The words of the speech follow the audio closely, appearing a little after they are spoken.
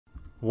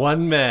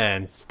One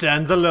man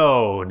stands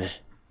alone.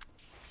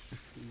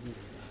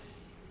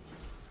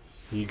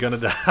 You gonna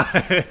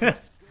die?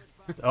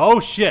 Oh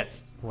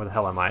shit! Where the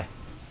hell am I?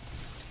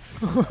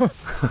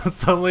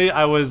 Suddenly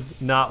I was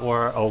not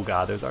where. Oh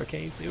god, there's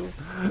Arcane too.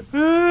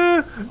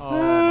 Oh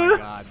my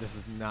god, this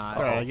is not.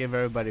 Alright, I'll give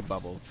everybody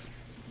bubbles.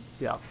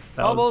 Yeah,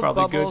 that Bubbles, was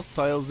probably bubbles, good.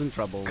 toils, and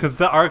troubles. Because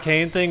the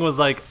Arcane thing was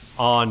like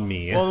on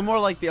me. Well, the more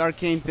like the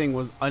Arcane thing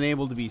was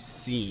unable to be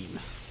seen.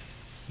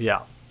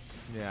 Yeah.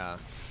 Yeah.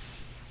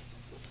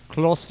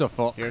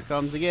 Clusterfuck. Here it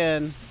comes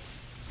again.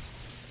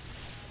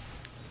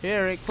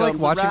 Here it It's comes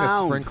like watching a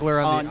around sprinkler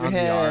on the yard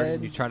head.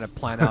 and you're trying to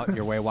plan out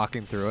your way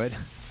walking through it.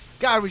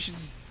 God,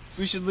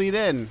 we should lead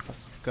in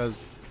because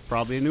it's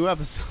probably a new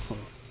episode.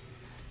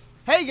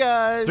 Hey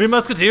guys! Three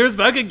Musketeers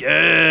back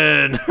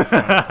again.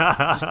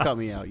 Just cut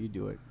me out. You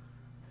do it.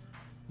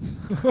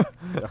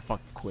 I fucking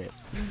quit.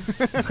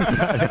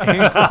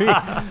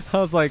 I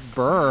was like,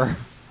 brr.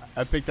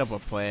 I picked up a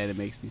plan. It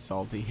makes me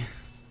salty.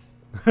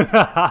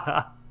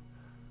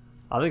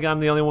 I think I'm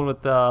the only one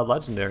with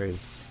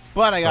legendaries.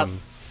 But I got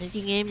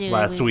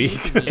Last week.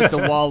 it's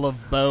a wall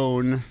of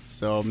bone,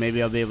 so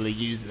maybe I'll be able to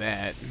use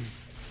that.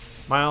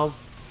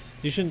 Miles,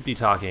 you shouldn't be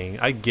talking.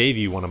 I gave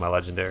you one of my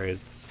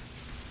legendaries.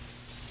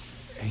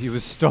 He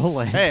was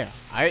stolen. Hey,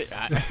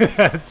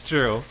 That's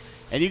true.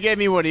 and you gave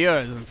me one of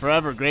yours. I'm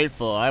forever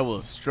grateful. I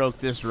will stroke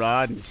this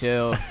rod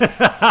until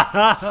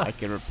I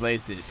can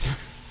replace it.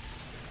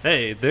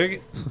 Hey,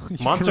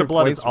 monster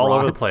blood is replace all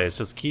over the rods. place.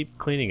 Just keep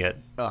cleaning it.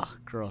 Ugh,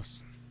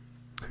 gross.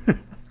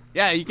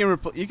 Yeah, you can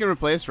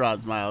replace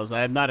rods, Miles.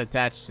 I am not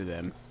attached to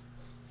them.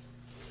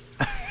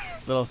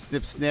 Little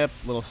snip,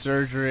 little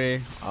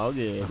surgery, all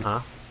good. Huh?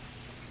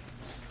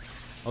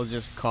 I'll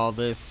just call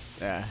this.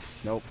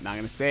 Nope, not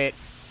gonna say it.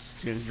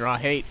 Just gonna draw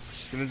hate.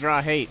 Just gonna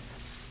draw hate.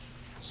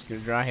 Just gonna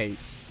draw hate.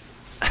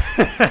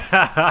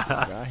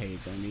 Draw hate.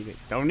 Don't need it.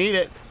 Don't need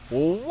it.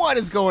 Well, what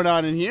is going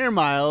on in here,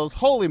 Miles?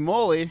 Holy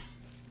moly!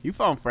 You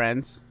found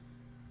friends.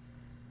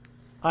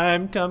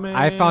 I'm coming.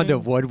 I found a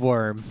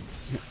woodworm.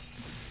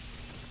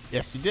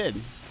 Yes, you did.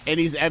 And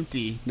he's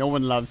empty. No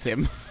one loves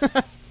him.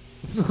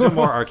 Is there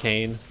more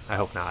Arcane? I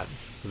hope not.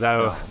 Because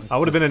I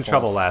would have been in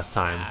trouble last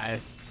time.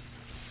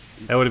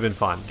 That would have been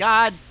fun.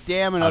 God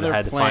damn, I would another have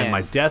had to plan. find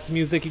my death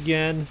music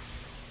again.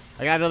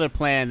 I got another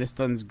plan. This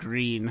one's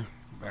green.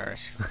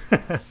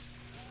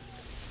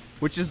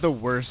 Which is the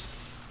worst.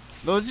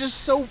 They're just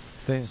so...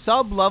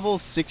 Sub-level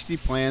 60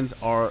 plans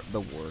are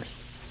the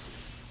worst.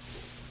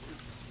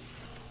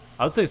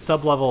 I would say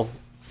sub-level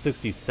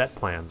 60 set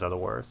plans are the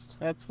worst.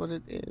 That's what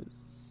it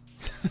is.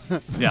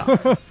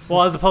 Yeah.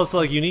 Well, as opposed to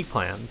like unique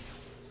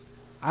plans.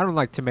 I don't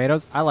like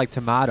tomatoes. I like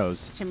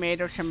tomatoes.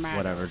 Tomato.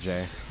 Whatever,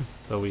 Jay.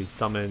 So we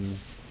summon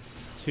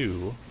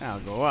 2. I'll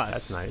go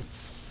us. That's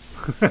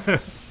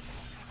nice.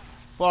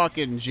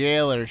 Fucking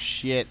jailer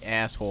shit,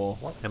 asshole.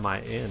 What am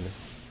I in?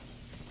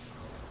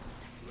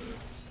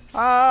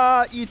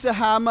 Ah, eat a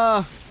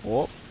hammer.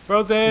 Oh.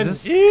 Frozen. I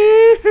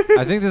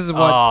think this is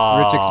what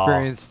Aw. Rich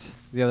experienced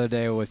the other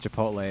day with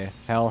Chipotle.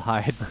 Hell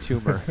hide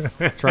tumor.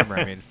 Tremor,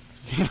 I mean.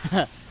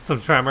 Some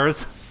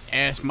tremors.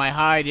 Yes, my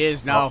hide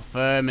is now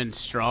firm and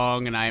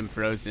strong, and I am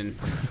frozen.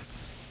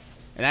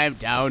 And I am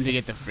down to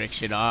get the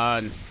friction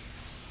on.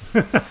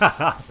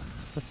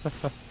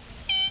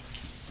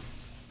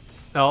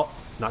 No,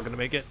 not gonna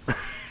make it.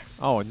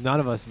 Oh, none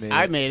of us made it.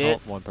 I made it.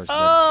 Oh, one person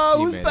Oh, did.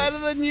 You who's made better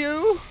than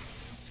you?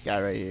 This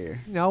guy right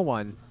here. it. No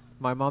one.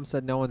 My mom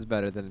said no one's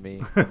better than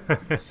me.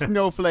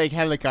 Snowflake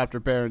helicopter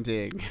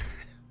parenting.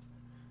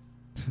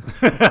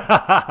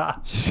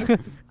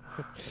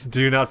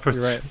 Do not You're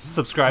right.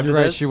 subscribe You're to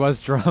right, this. she was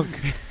drunk.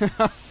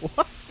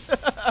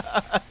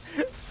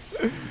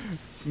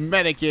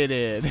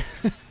 Medicated.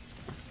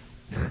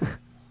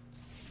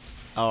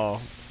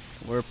 Oh,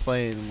 we're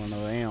playing one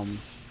of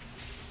them's.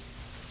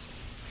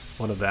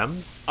 One of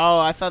them's? Oh,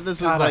 I thought this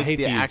was God, I like the hate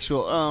these.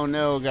 actual. Oh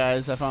no,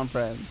 guys, I found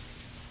friends.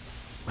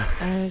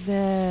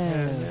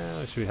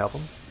 Yeah, should we help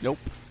him? Nope.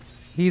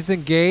 He's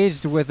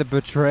engaged with a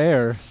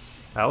betrayer.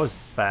 That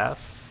was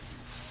fast.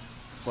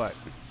 What?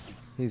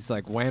 He's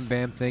like, wham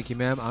bam, thank you,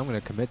 ma'am. I'm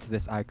gonna commit to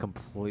this. I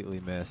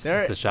completely missed.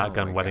 There- It's a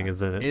shotgun my wedding, God.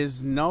 isn't it?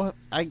 Is no.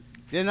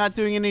 They're not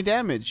doing any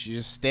damage. You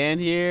just stand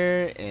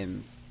here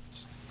and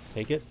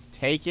Take it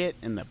take it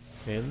in the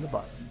in the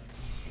butt.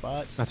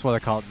 butt. That's why they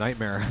call it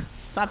nightmare.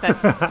 It's not that.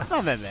 It's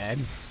not that bad.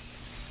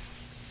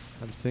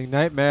 I'm seeing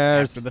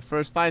nightmares. After the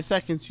first 5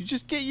 seconds, you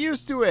just get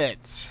used to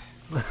it.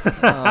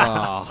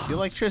 Oh. The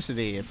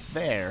electricity, it's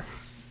there.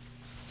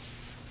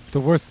 The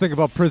worst thing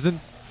about prison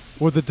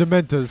were the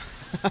dementors.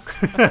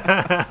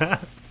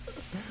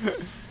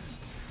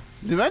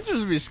 Dementors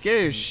would be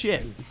scary as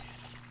shit.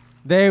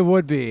 They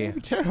would be.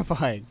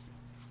 Terrifying.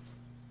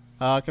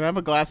 Can I have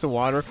a glass of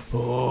water?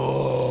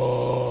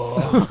 Oh.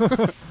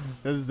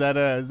 Is that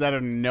a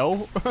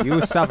no?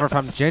 You suffer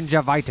from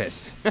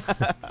gingivitis.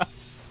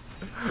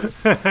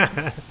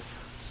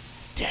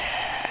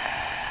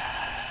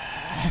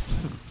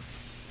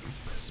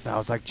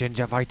 Smells like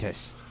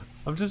gingivitis.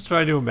 I'm just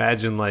trying to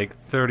imagine, like,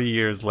 30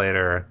 years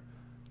later,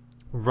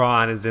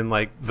 Ron is in,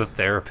 like, the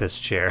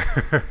therapist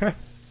chair.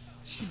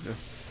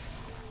 Jesus.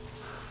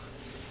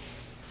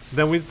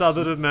 Then we saw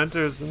the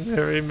dementors, and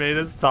Harry made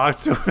us talk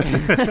to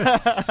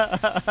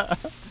him.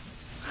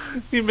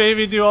 He made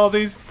me do all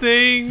these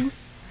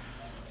things.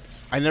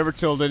 I never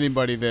told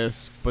anybody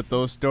this, but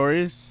those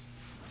stories,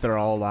 they're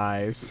all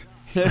lies.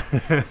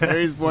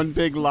 Harry's one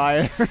big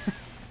liar.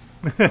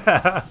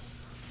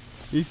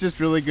 He's just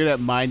really good at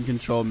mind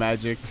control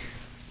magic.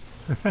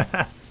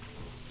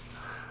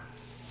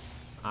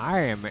 I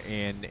am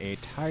in a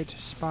tight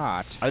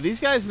spot. Are these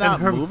guys not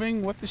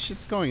moving? What the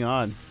shit's going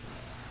on?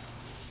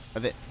 Are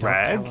they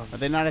Rag? Are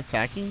they not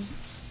attacking?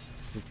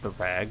 Is this the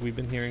rag we've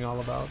been hearing all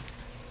about?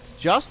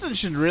 Justin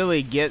should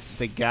really get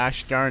the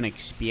gosh darn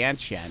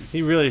expansion.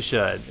 He really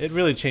should. It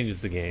really changes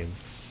the game.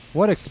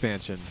 What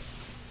expansion?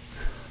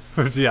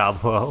 For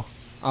Diablo.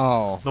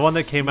 Oh. The one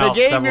that came The out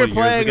game several you're years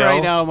playing ago.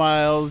 right now,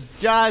 Miles.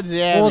 God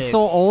damn Well, it. it's so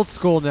old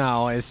school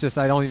now. It's just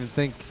I don't even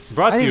think.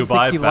 Brought I to don't you even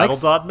by think he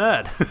likes-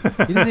 Battle.net.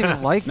 He doesn't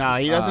even like. Nah,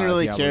 he doesn't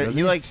really Diablo, care. does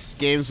He likes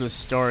games with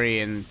story,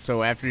 and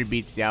so after he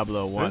beats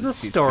Diablo once, There's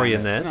a he's story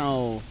kinda, in this.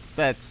 No,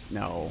 that's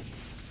no.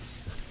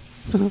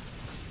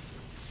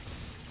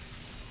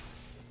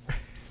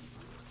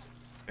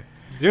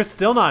 You're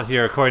still not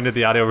here, according to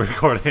the audio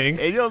recording.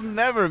 And you'll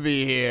never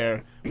be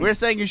here. We're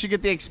saying you should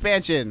get the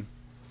expansion.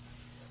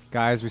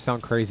 Guys, we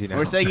sound crazy now.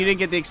 We're saying you didn't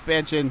get the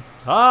expansion.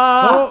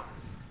 Ah!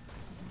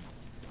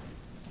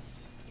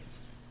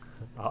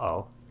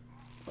 Uh-oh.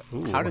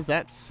 Ooh. How does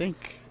that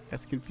sync?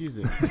 That's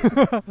confusing.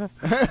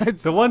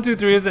 The 1, 2,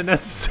 3 isn't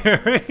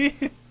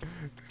necessary.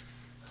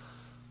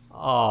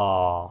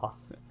 Aww.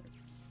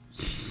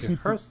 Your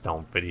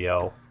Hearthstone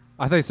video.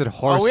 I thought you said Oh,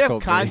 horoscope. we have video.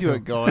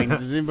 conduit going.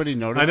 Does anybody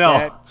notice I know.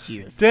 that?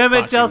 Jeez, Damn it,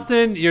 fucking-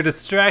 Justin! You're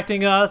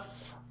distracting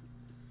us.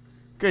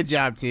 Good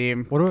job,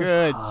 team. What do we-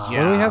 Good job.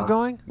 What do we have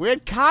going? We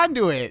had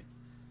conduit.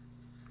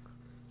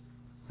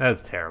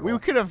 That's terrible. We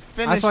could have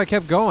finished. That's why I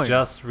kept going.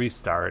 Just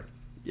restart.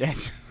 Yeah.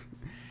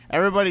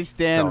 Everybody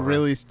stand over.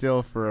 really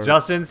still for.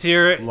 Justin's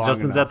here. Long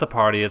Justin's enough. at the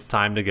party. It's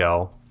time to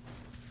go.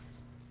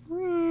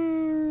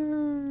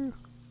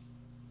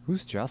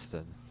 Who's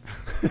Justin?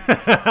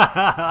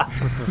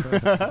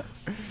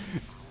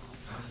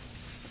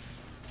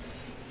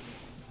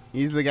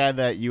 He's the guy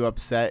that you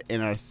upset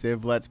in our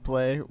Civ Let's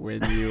Play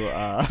when you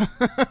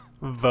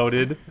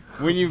Voted.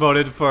 when you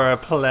Voted for a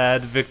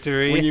plaid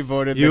victory. when you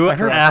voted You the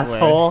correct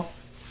asshole.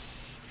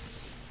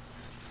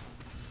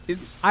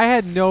 I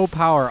had no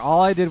power.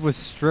 All I did was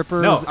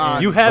strippers. No,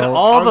 and you had vote.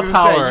 all I was the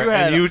gonna say, power,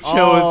 had and you chose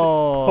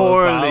all the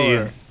poorly.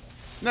 power.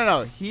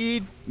 No,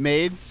 he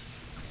made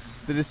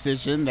the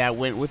decision that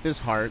went with his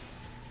heart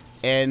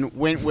and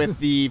went with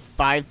the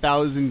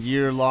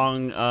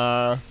 5,000-year-long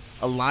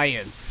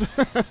alliance.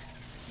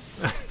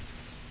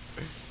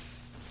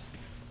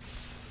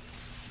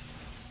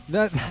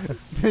 That,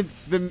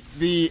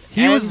 the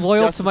he was ends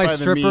loyal to my justify the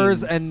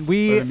strippers, means, and or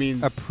we the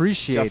means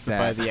appreciate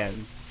justify that. the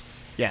ends.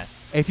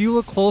 Yes. If you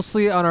look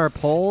closely on our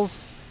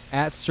polls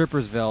at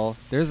Strippersville,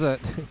 there's a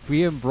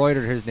we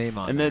embroidered his name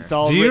on And there. it's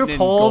all Do your written in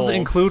polls gold.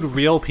 include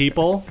real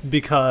people?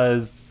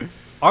 Because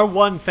our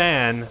one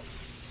fan,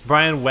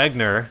 Brian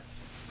Wegner,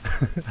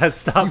 has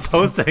stopped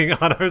posting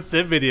on our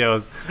Civ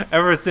videos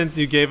ever since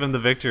you gave him the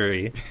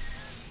victory.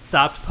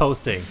 Stopped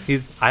posting.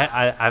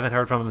 I haven't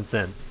heard from him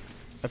since.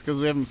 That's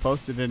because we haven't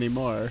posted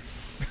anymore.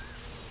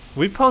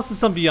 We posted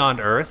some Beyond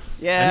Earth.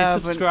 Yeah, and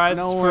he but subscribes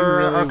no one for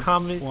really our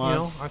comedy.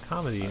 wants- our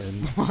comedy.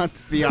 And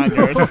What's beyond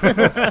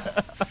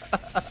Earth?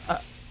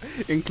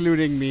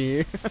 Including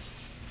me.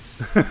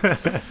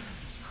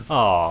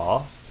 aw,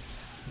 you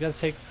gotta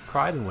take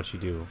pride in what you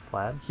do,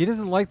 Plaid. He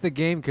doesn't like the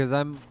game because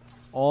I'm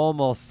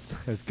almost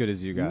as good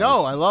as you guys.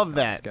 No, I love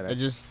that.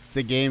 kidding.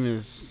 The game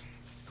is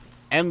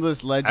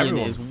Endless Legend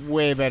Everyone- is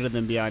way better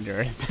than Beyond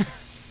Earth.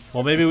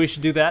 Well, maybe we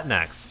should do that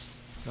next.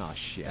 Oh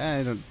shit.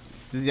 I don't.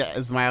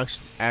 Does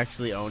Miles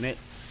actually own it?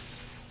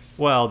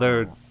 Well,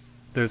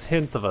 there's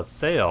hints of a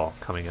sale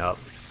coming up.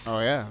 Oh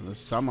yeah, the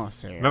summer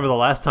sale. Remember the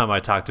last time I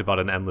talked about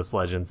an Endless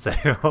Legend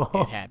sale?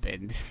 It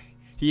happened.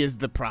 He is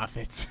the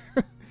prophet.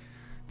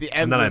 The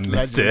And then I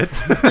Endless missed Legend.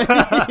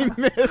 it.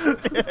 He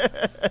missed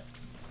it.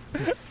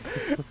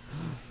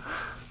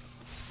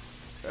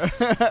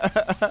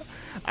 I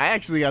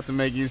actually got to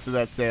make use of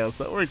that sale,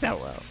 so it worked out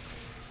well.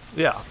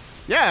 Yeah.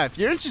 Yeah, if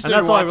you're interested And in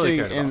that's all I watching really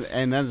cared about.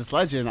 in Endless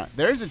Legend,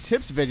 there's a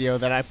tips video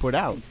that I put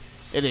out.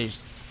 It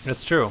is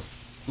It's true.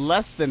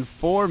 less than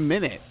 4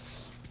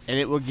 minutes, and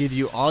it will give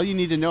you all you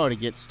need to know to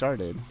get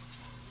started.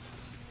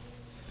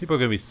 People are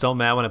going to be so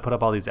mad when I put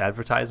up all these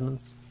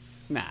advertisements.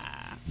 Nah.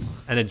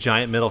 And a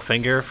giant middle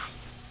finger.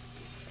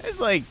 There's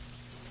like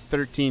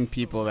 13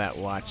 people that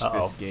watch this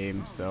Uh-oh.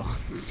 game, so.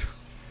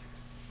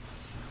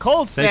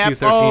 Cold Thank snap. you,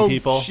 13 oh,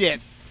 people.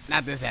 shit.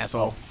 Not this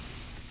asshole.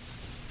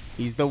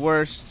 He's the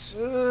worst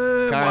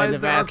Why kind is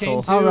of there Arcane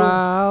asshole. 2?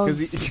 Around.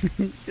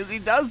 Because he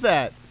does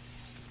that.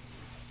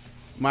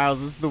 Miles,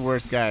 this is the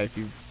worst guy. If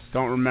you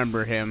don't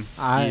remember him,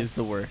 he is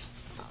the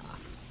worst.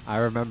 I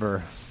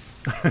remember.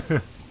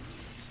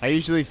 I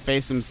usually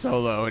face him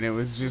solo, and it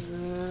was just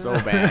so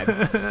bad.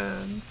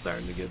 I'm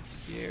starting to get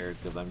scared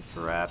because I'm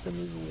trapped in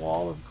this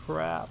wall of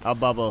crap. I'll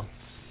bubble.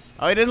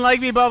 Oh, he didn't like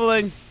me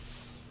bubbling.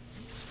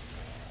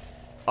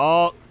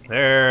 Oh,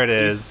 There it he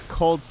is.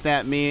 cold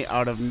snapped me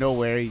out of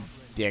nowhere, you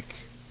dick.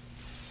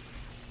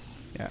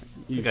 Yeah.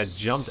 I think I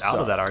jumped out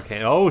of that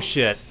arcane. Oh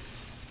shit.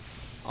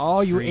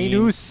 Oh, you Screen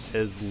anus.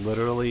 is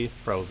literally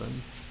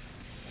frozen.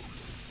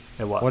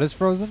 It was. What is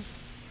frozen?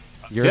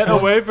 Yours Get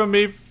was? away from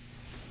me,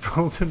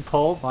 frozen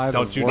pulse! Why the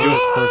Don't you do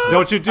worst it! person.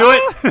 Don't you do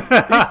it!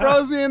 He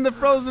froze me in the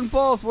frozen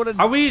pulse. What a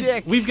Are we?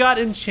 dick. We've got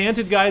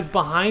enchanted guys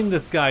behind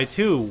this guy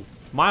too.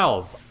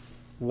 Miles,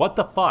 what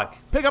the fuck?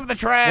 Pick up the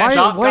trash. Why-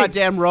 Stop, wait,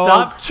 goddamn rogue.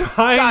 Stop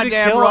trying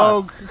Goddamn to kill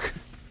rogue. us.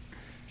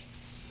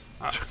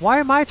 Why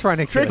am I trying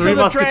to kill Tricks Three of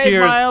the Musketeers trade,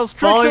 Miles.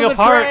 Tricks falling of the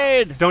apart.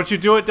 trade. Don't you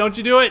do it! Don't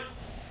you do it!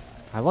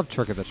 I love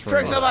Trick of the Trade.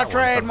 Tricks of that the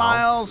one trade, somehow.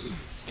 Miles.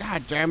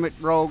 God damn it,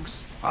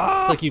 rogues.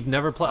 It's like you've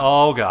never played.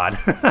 Oh god.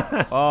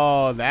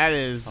 Oh, that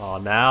is. Oh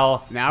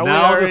now. Now we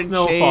are the in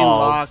snow chain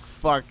lock. falls.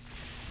 Fuck.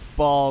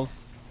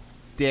 Balls.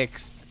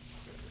 Dicks.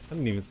 I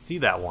didn't even see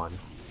that one.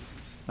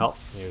 Oh,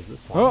 here's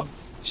this one. Oh,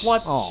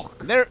 What? oh,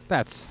 There.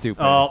 that's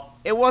stupid. Oh,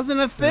 It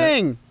wasn't a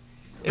thing.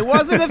 It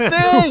wasn't a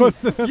thing.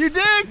 wasn't You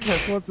dick.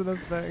 that wasn't a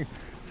thing.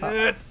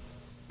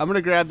 I'm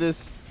gonna grab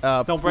this.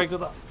 don't break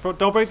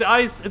the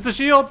ice. It's a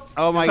shield.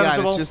 Oh my god!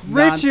 Impenetrable. It's just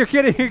Rich, you're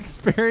getting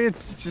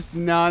experience. It's just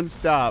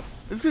non-stop.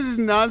 It's because it's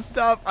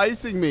non-stop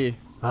icing me.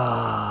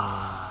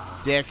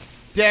 Dick.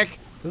 Dick.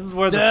 This is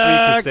where the Dick,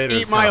 Three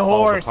Crusaders eat my kinda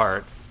falls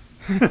horse.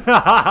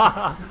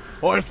 apart.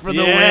 Horse for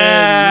the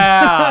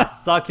Yeah,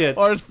 suck it.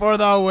 win. Horse for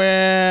the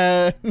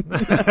win.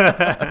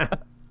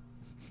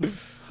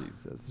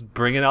 Jesus.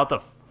 Bringing out the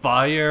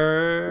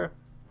fire.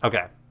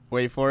 Okay.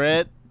 Wait for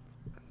it.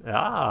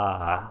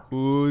 Ah,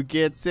 Who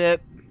gets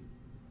it?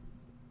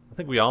 I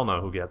think we all know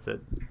who gets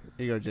it.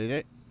 Here you go,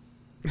 JJ.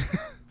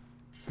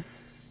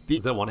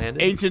 Is that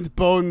one-handed? Ancient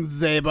bone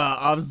saber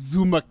of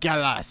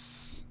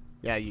Zumakalas.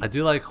 Yeah, I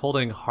do like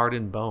holding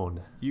hardened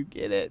bone. you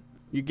get it.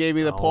 You gave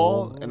me the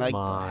pole, and I.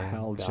 my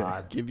hell, Jay?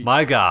 God. Give you-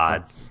 My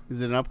gods.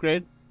 Is it an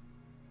upgrade?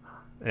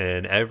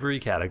 In every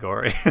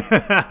category.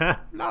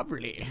 Not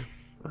really.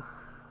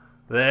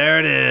 There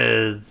it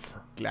is.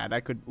 Glad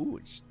I could. Ooh,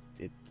 it's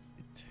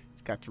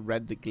got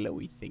red the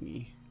glowy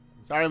thingy.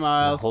 Sorry,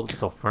 Miles. Hold it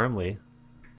so firmly.